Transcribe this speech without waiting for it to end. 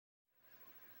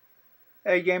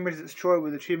Hey gamers, it's Troy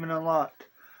with Achievement Unlocked.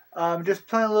 Just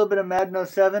playing a little bit of Madden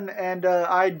 07, and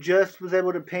I just was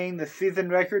able to ping the season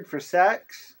record for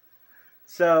sacks.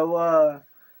 So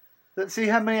let's see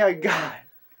how many I got.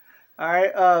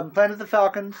 Alright, playing with the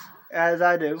Falcons, as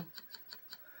I do.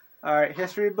 Alright,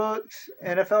 history books,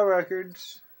 NFL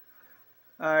records.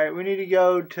 Alright, we need to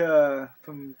go to,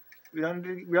 we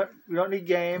don't need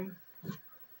game.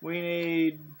 We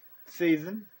need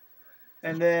season.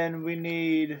 And then we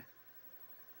need...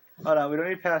 Hold on, we don't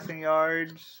need passing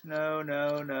yards.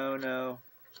 No.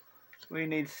 We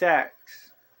need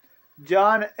sacks.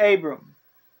 John Abram,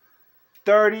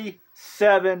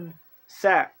 37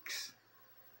 sacks.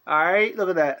 Alright, look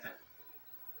at that.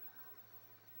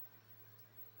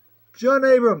 John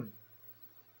Abram,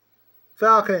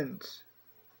 Falcons,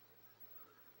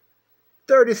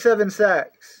 37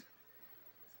 sacks.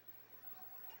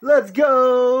 Let's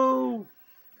go!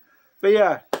 But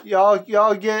yeah,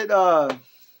 y'all get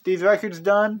these records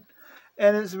done,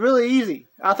 and it's really easy.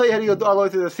 I thought you had to go all the way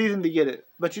through the season to get it,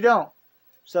 but you don't.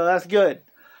 So that's good.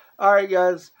 Alright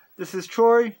guys, this is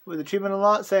Troy with Achievement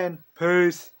Unlocked saying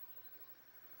peace.